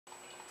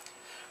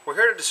We're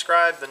here to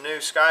describe the new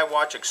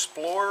Skywatch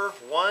Explorer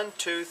 1,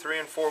 2, 3,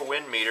 and 4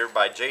 wind meter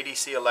by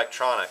JDC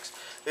Electronics.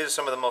 These are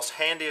some of the most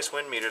handiest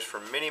wind meters for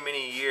many,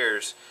 many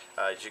years.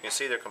 As you can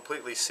see, they're a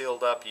completely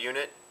sealed up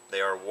unit. They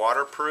are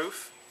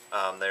waterproof.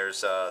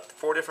 There's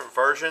 4 different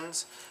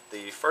versions.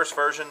 The first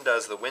version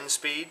does the wind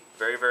speed,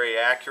 very, very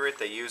accurate.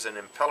 They use an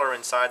impeller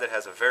inside that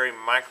has a very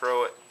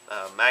micro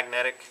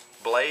magnetic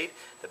blade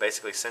that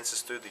basically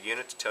senses through the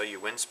unit to tell you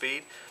wind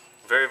speed.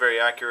 Very, very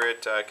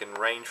accurate. Can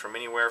range from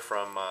anywhere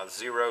from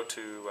 0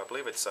 to, I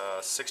believe it's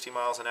 60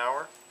 miles an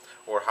hour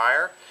or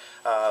higher.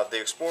 The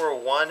Explorer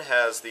 1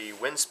 has the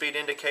wind speed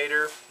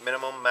indicator,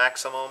 minimum,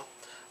 maximum,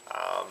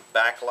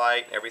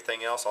 backlight,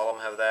 everything else, all of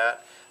them have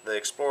that. The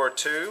Explorer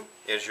 2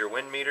 is your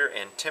wind meter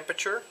and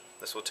temperature.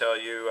 This will tell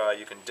you,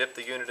 you can dip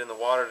the unit in the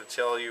water to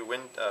tell you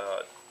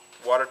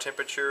water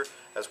temperature,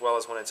 as well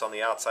as when it's on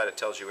the outside it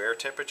tells you air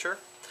temperature.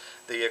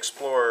 The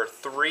Explorer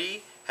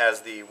 3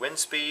 has the wind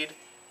speed,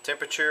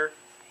 temperature,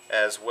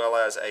 as well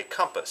as a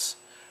compass.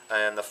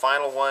 And the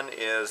final one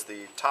is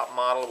the top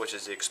model, which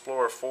is the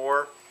Explorer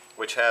 4,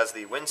 which has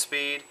the wind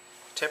speed,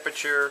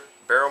 temperature,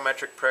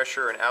 barometric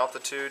pressure, and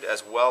altitude,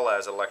 as well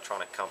as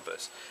electronic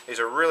compass. These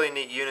are really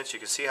neat units. You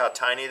can see how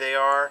tiny they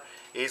are,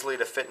 easily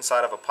to fit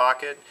inside of a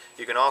pocket.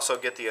 You can also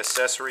get the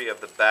accessory of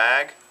the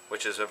bag,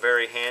 which is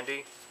very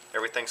handy.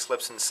 Everything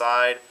slips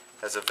inside.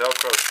 Has a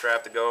Velcro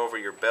strap to go over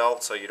your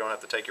belt, so you don't have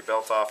to take your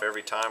belt off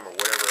every time, or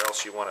whatever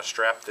else you want to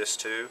strap this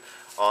to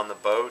on the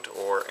boat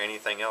or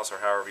anything else, or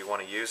however you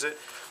want to use it.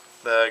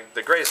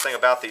 The greatest thing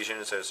about these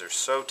units is they're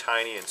so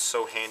tiny and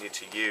so handy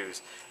to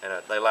use, and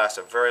they last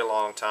a very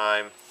long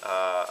time.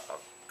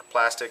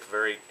 Plastic,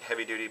 very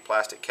heavy-duty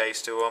plastic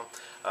case to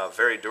them,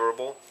 very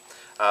durable.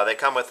 They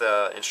come with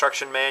an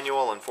instruction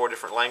manual in 4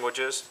 different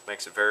languages.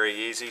 Makes it very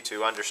easy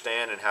to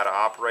understand and how to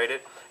operate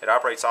it. It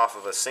operates off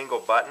of a single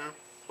button,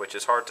 which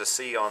is hard to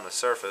see on the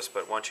surface,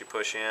 but once you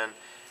push in,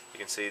 you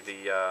can see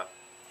the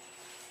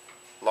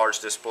large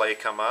display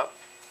come up.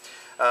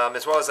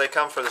 As well as they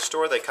come for the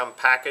store, they come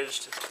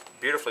packaged,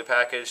 beautifully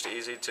packaged,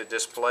 easy to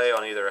display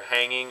on either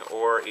hanging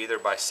or either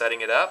by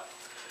setting it up.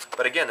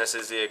 But again, this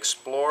is the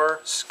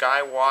Explorer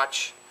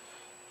Skywatch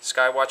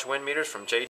wind meters from JDC.